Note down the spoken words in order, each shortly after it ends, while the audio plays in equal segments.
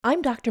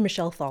I'm Dr.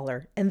 Michelle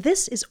Thaller, and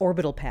this is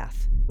Orbital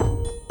Path,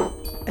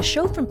 a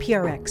show from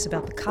PRX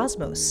about the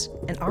cosmos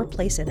and our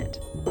place in it.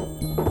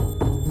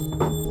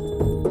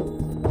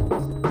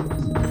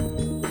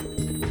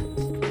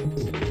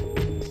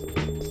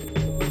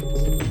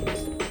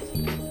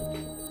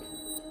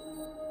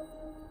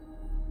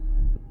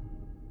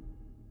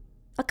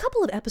 A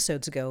couple of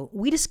episodes ago,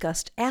 we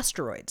discussed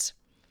asteroids.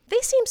 They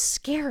seem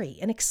scary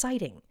and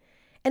exciting.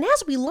 And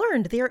as we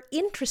learned, they are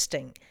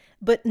interesting,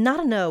 but not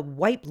in a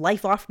wipe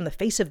life off from the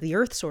face of the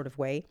Earth sort of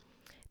way.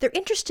 They're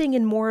interesting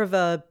in more of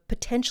a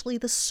potentially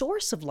the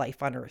source of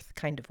life on Earth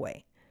kind of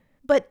way.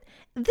 But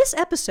this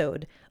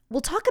episode, we'll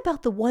talk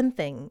about the one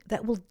thing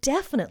that will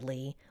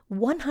definitely,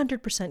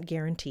 100%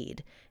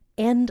 guaranteed,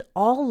 end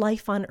all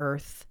life on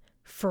Earth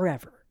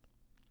forever.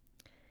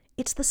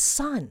 It's the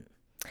sun.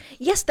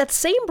 Yes, that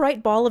same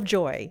bright ball of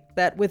joy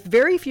that, with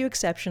very few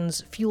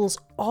exceptions, fuels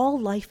all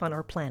life on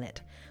our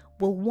planet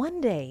will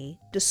one day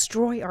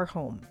destroy our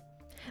home.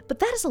 But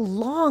that is a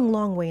long,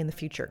 long way in the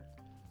future.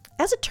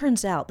 As it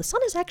turns out, the sun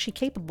is actually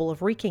capable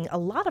of wreaking a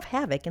lot of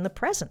havoc in the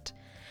present.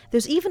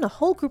 There's even a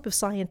whole group of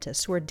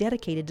scientists who are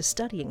dedicated to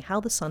studying how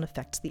the sun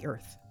affects the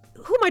Earth.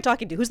 Who am I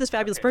talking to? Who's this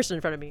fabulous person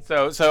in front of me?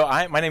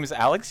 My name is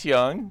Alex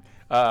Young.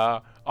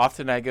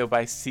 Often I go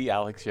by C.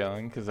 Alex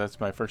Young because that's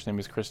my first name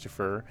is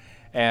Christopher.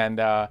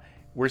 And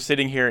we're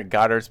sitting here at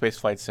Goddard Space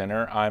Flight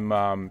Center.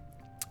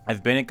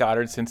 I've been at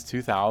Goddard since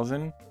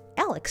 2000.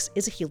 Alex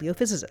is a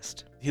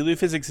heliophysicist.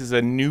 Heliophysics is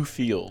a new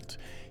field.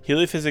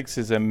 Heliophysics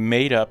is a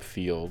made-up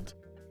field.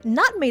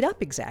 Not made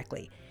up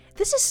exactly.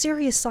 This is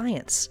serious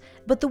science,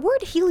 but the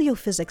word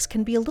heliophysics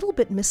can be a little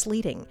bit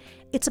misleading.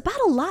 It's about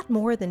a lot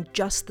more than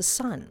just the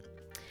sun.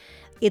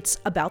 It's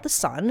about the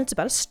sun, it's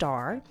about a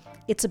star,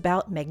 it's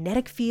about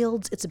magnetic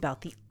fields, it's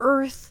about the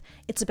Earth,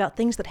 it's about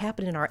things that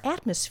happen in our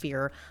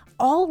atmosphere,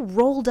 all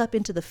rolled up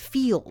into the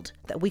field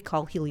that we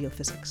call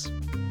heliophysics.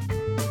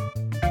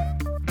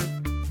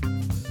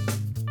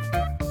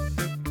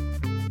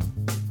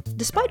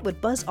 Despite what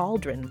Buzz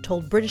Aldrin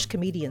told British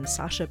comedian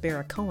Sacha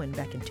Baron Cohen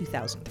back in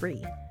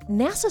 2003,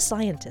 NASA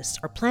scientists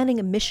are planning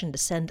a mission to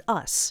send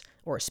us,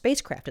 or a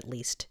spacecraft at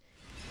least,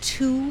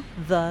 to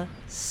the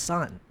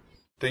sun.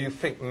 Do you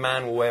think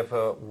man will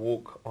ever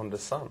walk on the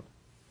sun?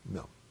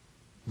 No.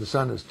 The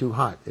sun is too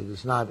hot. It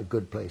is not a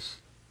good place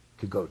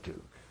to go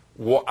to.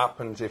 What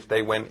happens if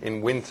they went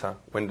in winter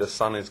when the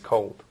sun is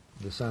cold?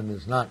 The sun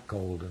is not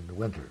cold in the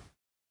winter.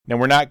 Now,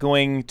 we're not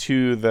going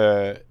to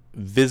the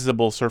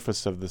visible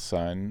surface of the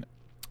sun,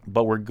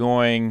 but we're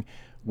going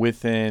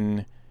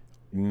within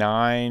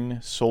 9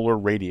 solar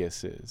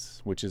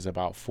radiuses, which is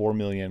about 4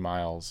 million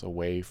miles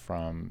away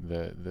from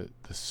the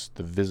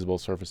visible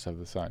surface of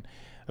the sun.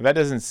 And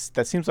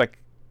that seems like,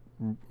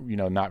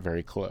 not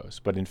very close,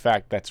 but in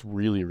fact, that's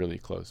really, really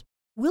close.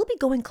 We'll be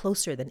going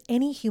closer than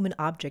any human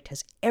object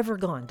has ever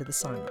gone to the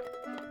sun.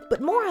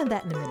 But more on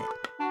that in a minute.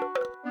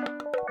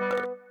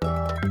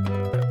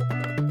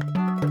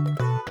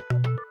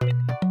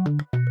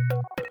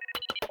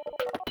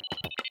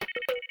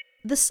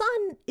 The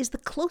sun is the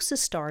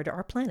closest star to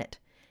our planet.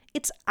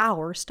 It's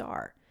our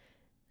star.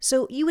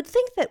 So you would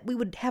think that we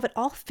would have it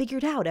all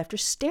figured out after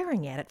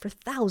staring at it for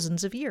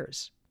thousands of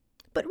years.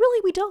 But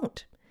really we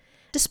don't.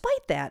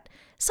 Despite that,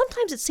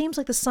 sometimes it seems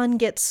like the sun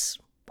gets,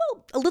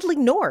 a little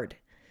ignored.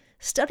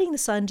 Studying the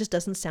sun just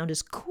doesn't sound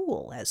as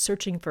cool as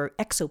searching for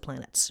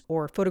exoplanets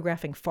or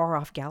photographing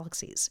far-off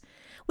galaxies.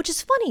 Which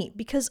is funny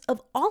because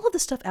of all of the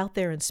stuff out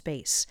there in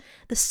space,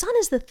 the sun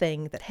is the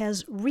thing that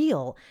has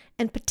real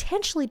and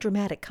potentially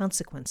dramatic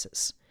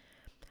consequences.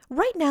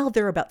 Right now,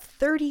 there are about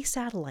 30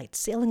 satellites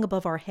sailing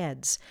above our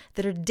heads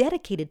that are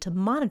dedicated to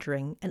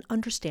monitoring and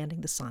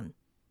understanding the sun.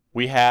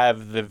 We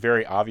have the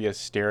very obvious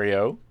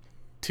Stereo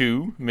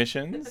 2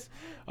 missions,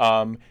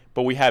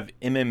 but we have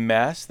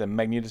MMS, the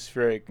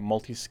Magnetospheric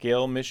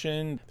Multiscale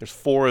mission. There's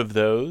 4 of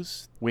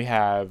those. We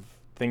have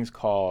things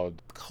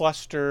called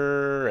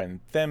Cluster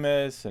and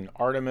Themis and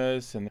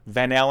Artemis and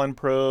Van Allen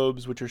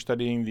probes, which are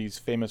studying these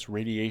famous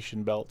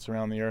radiation belts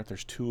around the Earth.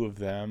 There's 2 of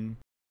them.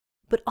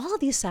 But all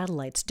of these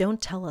satellites don't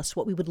tell us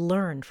what we would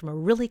learn from a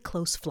really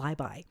close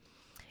flyby.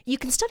 You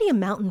can study a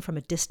mountain from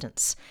a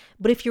distance,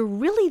 but if you're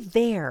really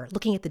there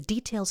looking at the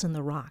details in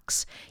the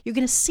rocks, you're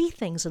going to see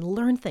things and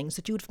learn things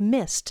that you would have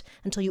missed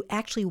until you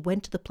actually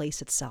went to the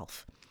place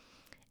itself.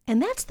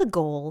 And that's the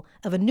goal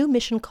of a new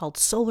mission called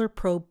Solar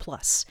Probe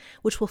Plus,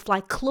 which will fly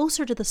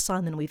closer to the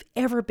sun than we've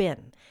ever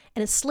been,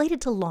 and is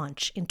slated to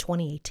launch in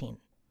 2018.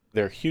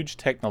 There are huge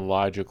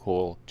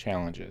technological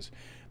challenges.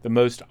 The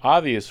most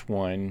obvious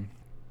one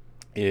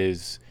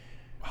is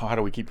how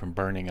do we keep from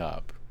burning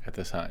up at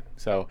the sun?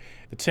 So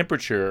the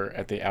temperature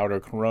at the outer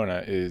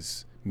corona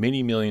is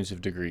many millions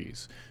of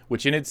degrees,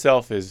 which in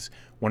itself is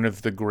one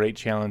of the great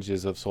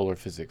challenges of solar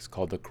physics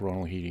called the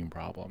coronal heating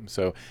problem.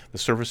 So the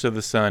surface of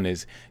the sun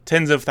is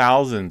tens of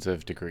thousands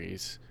of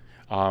degrees,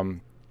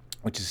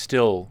 which is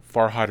still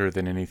far hotter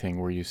than anything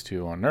we're used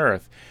to on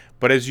Earth.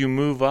 But as you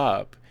move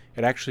up,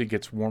 it actually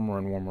gets warmer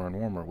and warmer and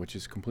warmer, which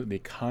is completely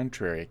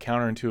contrary,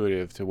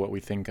 counterintuitive to what we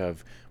think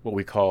of, what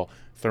we call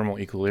thermal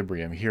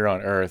equilibrium. Here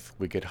on Earth,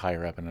 we get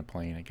higher up in a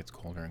plane, it gets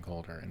colder and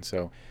colder. And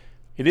so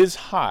it is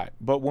hot,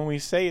 but when we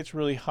say it's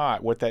really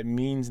hot, what that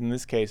means in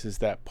this case is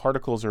that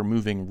particles are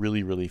moving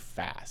really, really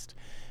fast.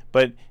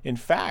 But in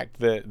fact,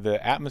 the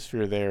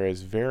atmosphere there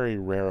is very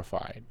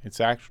rarefied. It's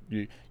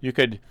actually, you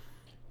could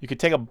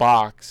take a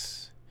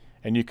box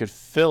and you could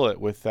fill it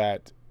with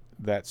that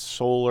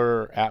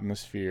solar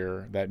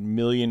atmosphere, that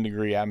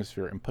 1,000,000-degree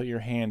atmosphere, and put your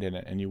hand in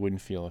it and you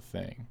wouldn't feel a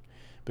thing.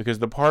 Because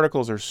the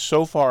particles are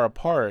so far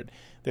apart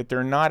that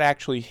they're not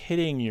actually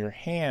hitting your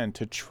hand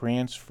to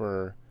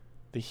transfer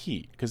the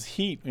heat. Because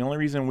heat, the only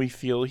reason we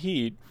feel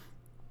heat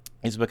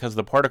is because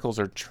the particles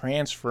are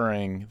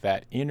transferring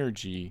that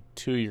energy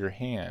to your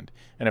hand.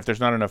 And if there's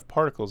not enough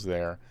particles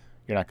there,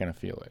 you're not going to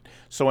feel it.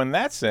 So in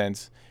that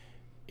sense,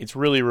 it's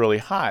really, really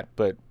hot,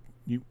 but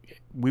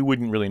we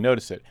wouldn't really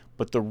notice it.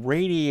 But the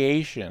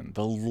radiation,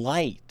 the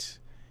light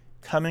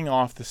coming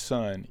off the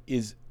sun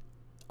is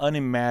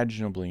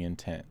unimaginably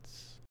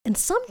intense. And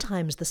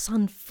sometimes the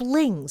sun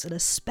flings an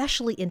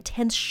especially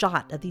intense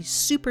shot of these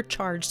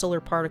supercharged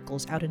solar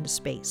particles out into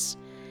space.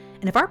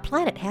 And if our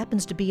planet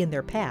happens to be in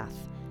their path,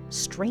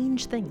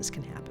 strange things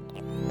can happen.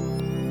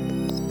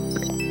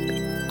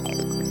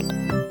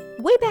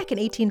 Way back in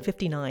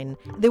 1859,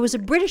 there was a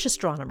British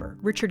astronomer,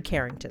 Richard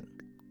Carrington.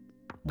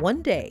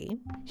 One day,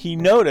 he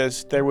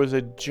noticed there was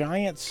a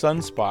giant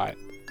sunspot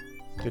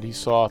that he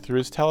saw through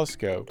his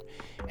telescope.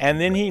 And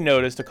then he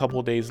noticed a couple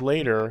of days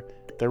later,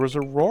 there was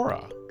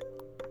aurora.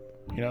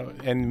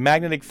 And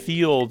magnetic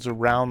fields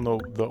around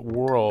the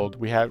world.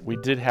 We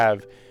did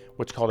have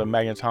what's called a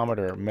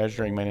magnetometer,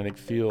 measuring magnetic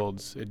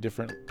fields at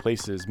different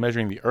places,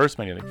 measuring the Earth's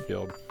magnetic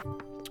field,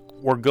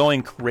 were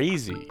going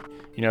crazy.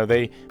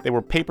 They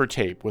were paper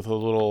tape with a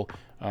little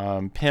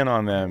pin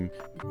on them,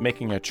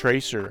 making a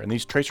tracer, and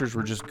these tracers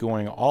were just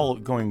going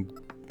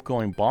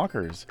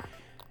bonkers.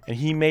 And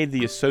he made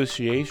the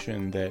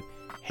association that,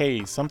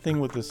 hey, something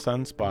with the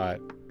sunspot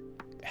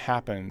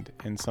happened,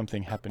 and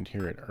something happened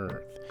here at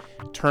Earth.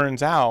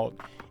 Turns out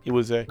it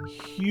was a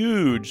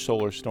huge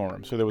solar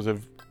storm. So there was a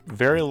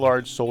very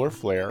large solar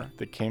flare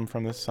that came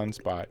from the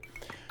sunspot.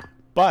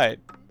 But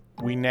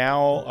we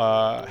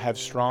now have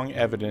strong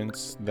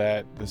evidence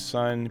that the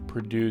sun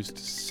produced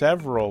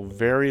several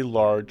very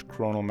large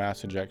coronal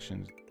mass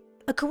ejections.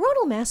 A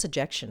coronal mass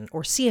ejection,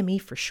 or CME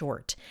for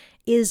short,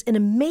 is an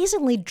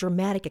amazingly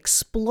dramatic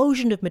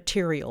explosion of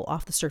material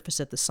off the surface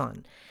of the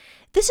sun.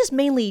 This is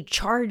mainly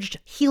charged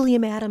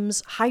helium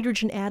atoms,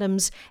 hydrogen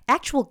atoms,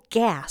 actual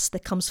gas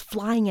that comes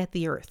flying at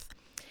the Earth.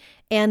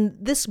 And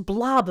this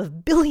blob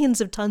of billions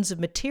of tons of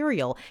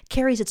material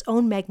carries its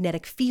own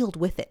magnetic field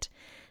with it.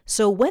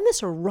 So when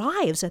this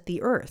arrives at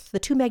the Earth, the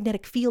two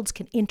magnetic fields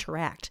can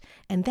interact,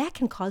 and that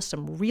can cause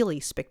some really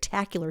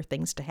spectacular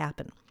things to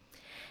happen.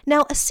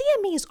 Now, a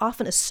CME is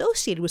often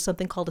associated with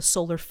something called a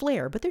solar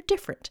flare, but they're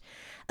different.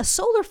 A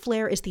solar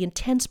flare is the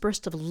intense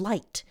burst of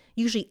light,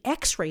 usually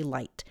X-ray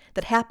light,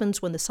 that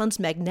happens when the sun's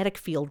magnetic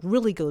field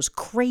really goes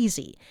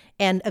crazy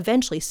and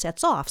eventually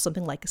sets off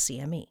something like a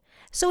CME.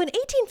 So in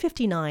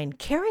 1859,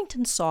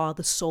 Carrington saw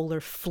the solar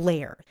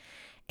flare.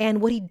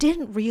 And what he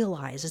didn't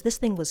realize is this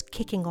thing was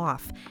kicking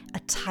off a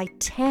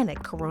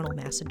titanic coronal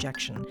mass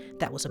ejection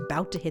that was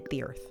about to hit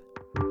the Earth.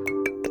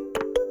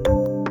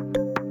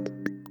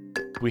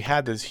 We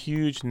had this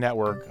huge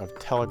network of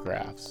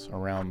telegraphs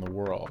around the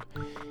world.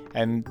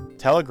 And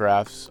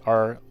telegraphs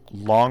are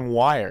long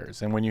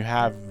wires. And when you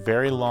have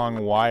very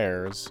long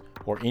wires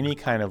or any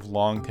kind of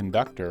long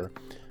conductor,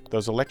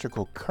 those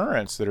electrical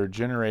currents that are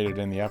generated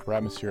in the upper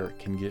atmosphere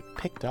can get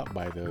picked up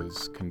by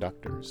those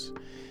conductors.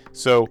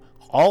 So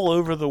all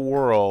over the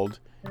world,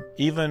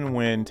 even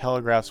when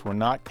telegraphs were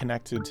not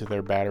connected to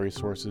their battery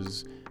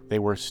sources, they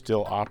were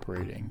still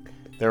operating.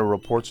 There are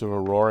reports of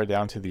aurora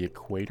down to the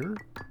equator,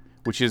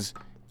 which is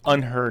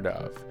unheard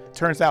of.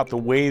 Turns out the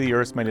way the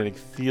Earth's magnetic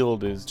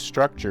field is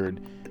structured,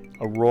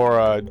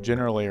 aurora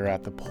generally are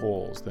at the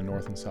poles, the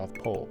North and South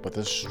Pole. But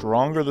the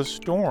stronger the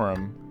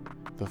storm,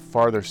 the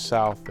farther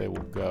south they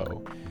will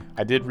go.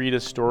 I did read a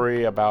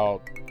story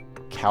about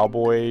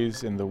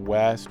cowboys in the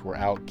West were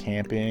out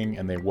camping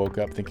and they woke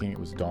up thinking it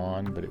was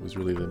dawn, but it was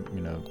really the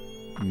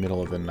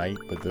middle of the night,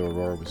 but the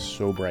aurora was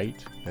so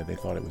bright that they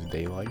thought it was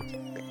daylight.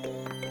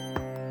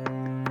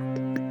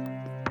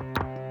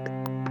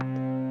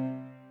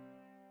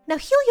 Now,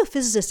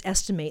 heliophysicists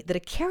estimate that a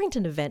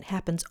Carrington event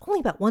happens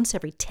only about once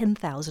every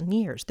 10,000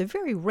 years. They're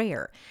very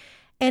rare.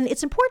 And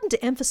it's important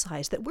to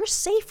emphasize that we're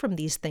safe from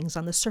these things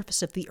on the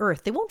surface of the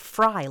Earth. They won't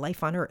fry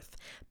life on Earth.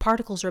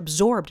 Particles are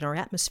absorbed in our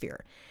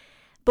atmosphere.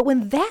 But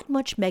when that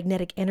much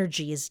magnetic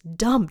energy is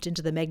dumped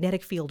into the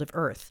magnetic field of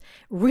Earth,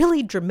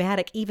 really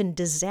dramatic, even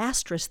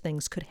disastrous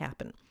things could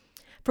happen.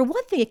 For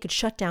one thing, it could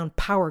shut down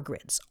power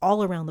grids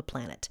all around the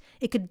planet.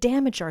 It could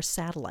damage our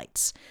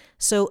satellites.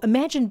 So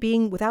imagine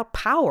being without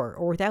power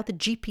or without the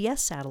GPS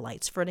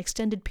satellites for an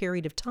extended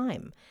period of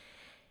time.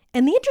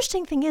 And the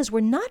interesting thing is,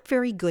 we're not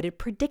very good at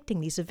predicting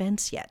these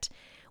events yet.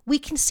 We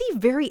can see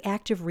very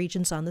active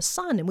regions on the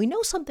sun, and we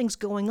know something's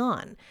going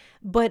on.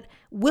 But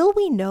will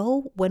we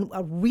know when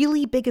a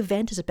really big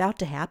event is about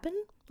to happen?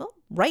 Well,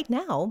 right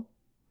now,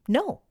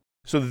 no.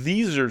 So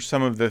these are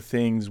some of the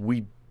things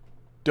we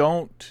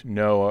don't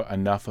know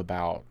enough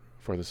about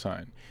for the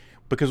sun,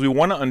 because we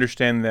want to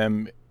understand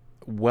them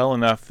well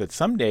enough that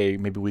someday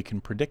maybe we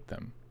can predict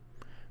them.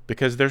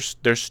 Because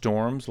there's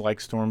storms, like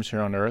storms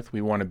here on Earth.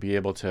 We want to be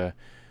able to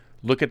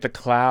look at the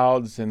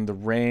clouds and the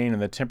rain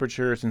and the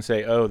temperatures and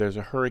say, oh, there's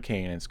a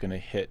hurricane and it's going to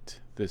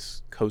hit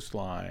this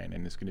coastline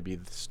and it's going to be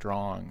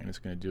strong and it's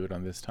going to do it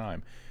on this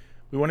time.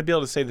 We want to be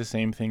able to say the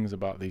same things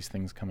about these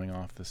things coming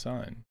off the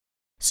sun.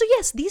 So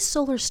yes, these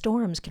solar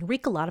storms can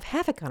wreak a lot of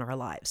havoc on our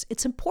lives.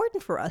 It's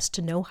important for us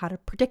to know how to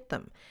predict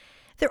them.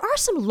 There are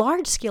some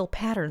large-scale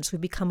patterns we've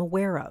become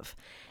aware of.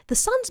 The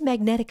sun's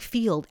magnetic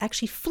field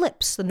actually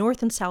flips. The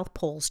north and south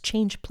poles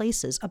change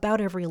places about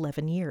every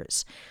 11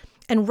 years.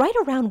 And right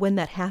around when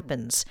that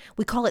happens,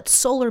 we call it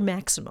solar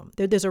maximum.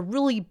 There's a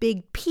really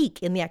big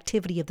peak in the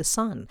activity of the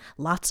sun.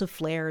 Lots of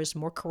flares,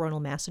 more coronal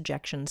mass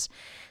ejections.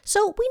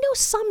 So we know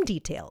some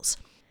details.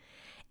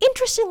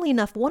 Interestingly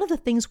enough, one of the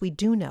things we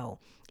do know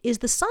is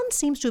the sun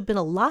seems to have been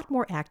a lot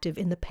more active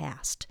in the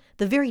past,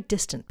 the very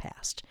distant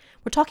past.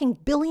 We're talking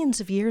billions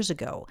of years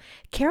ago.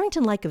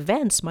 Carrington-like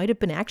events might have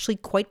been actually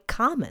quite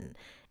common.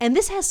 And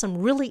this has some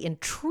really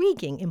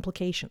intriguing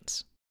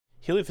implications.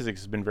 Heliophysics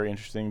has been very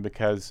interesting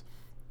because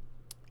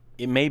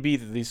it may be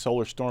that these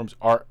solar storms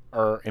are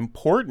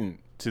important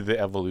to the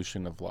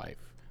evolution of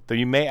life, that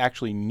you may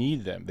actually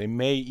need them. They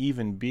may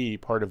even be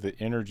part of the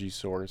energy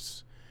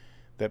source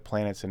that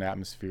planets and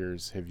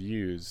atmospheres have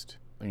used,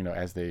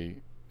 as they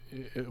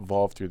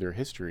evolved through their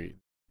history.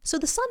 So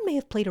the sun may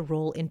have played a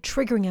role in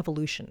triggering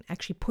evolution,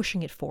 actually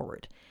pushing it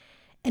forward.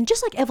 And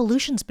just like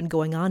evolution's been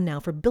going on now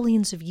for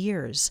billions of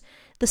years,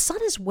 the sun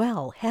as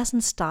well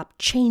hasn't stopped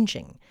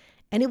changing,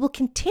 and it will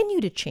continue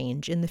to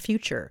change in the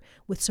future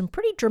with some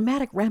pretty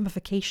dramatic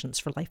ramifications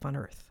for life on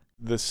Earth.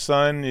 The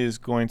sun is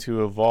going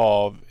to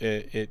evolve.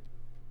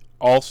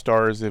 All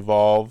stars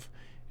evolve,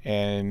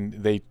 and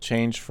they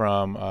change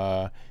from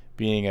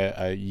being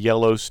a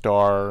yellow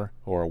star,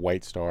 or a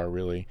white star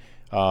really.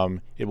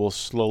 It will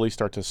slowly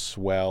start to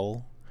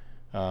swell,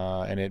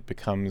 and it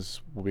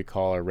becomes what we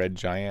call a red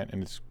giant,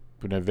 and it's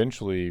going to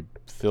eventually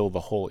fill the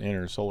whole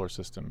inner solar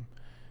system.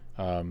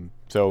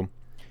 So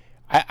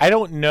I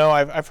don't know.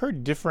 I've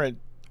heard different.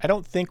 I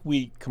don't think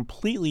we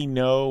completely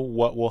know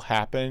what will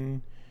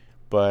happen,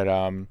 but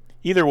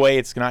either way,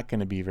 it's not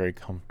going to be very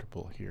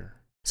comfortable here.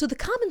 So the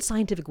common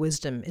scientific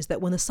wisdom is that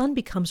when the sun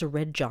becomes a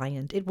red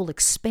giant, it will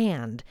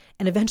expand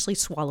and eventually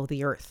swallow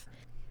the Earth.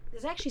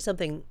 There's actually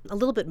something a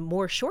little bit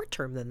more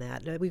short-term than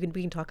that. We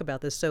can talk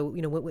about this. So,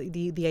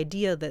 the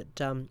idea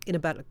that in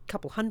about a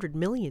couple 100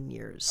 million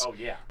years,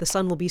 the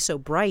sun will be so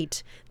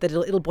bright that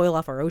it'll boil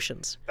off our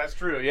oceans. That's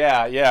true.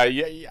 Yeah.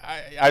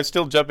 I'm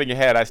still jumping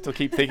ahead. I still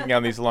keep thinking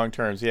on these long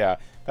terms. Yeah,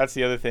 that's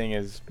the other thing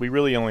is we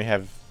really only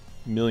have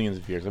millions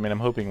of years. I mean, I'm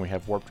hoping we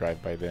have warp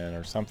drive by then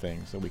or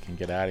something so we can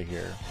get out of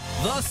here.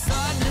 The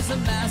sun is a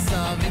mass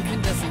of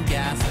incandescent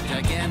gas, a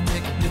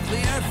gigantic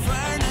nuclear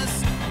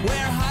furnace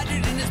where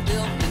hydrogen is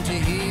built into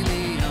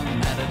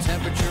helium at a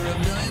temperature of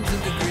millions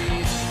of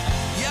degrees.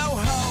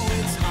 Yo-ho,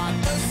 it's hot.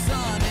 The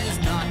sun is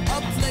not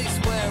a place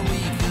where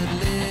we could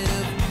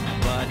live,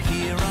 but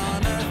here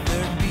on Earth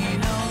there'd be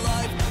no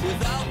life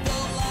without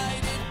the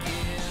light it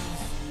gives.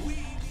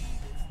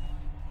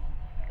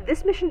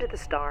 This mission to the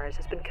stars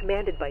has been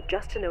commanded by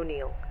Justin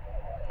O'Neill.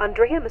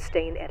 Andrea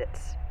Mustaine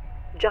edits.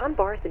 John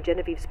Barth and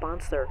Genevieve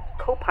Sponsler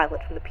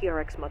co-pilot from the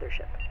PRX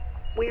mothership.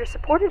 We are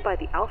supported by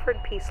the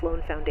Alfred P.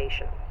 Sloan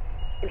Foundation,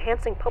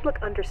 enhancing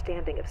public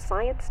understanding of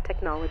science,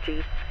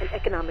 technology, and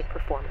economic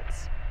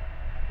performance.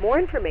 More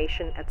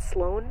information at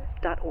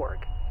sloan.org.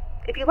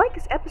 If you like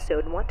this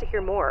episode and want to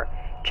hear more,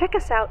 check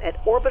us out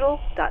at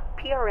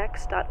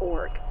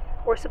orbital.prx.org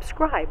or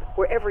subscribe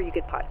wherever you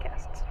get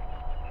podcasts.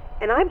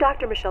 And I'm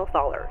Dr. Michelle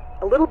Thaller,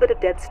 a little bit of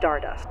dead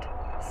stardust,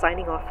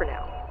 signing off for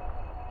now.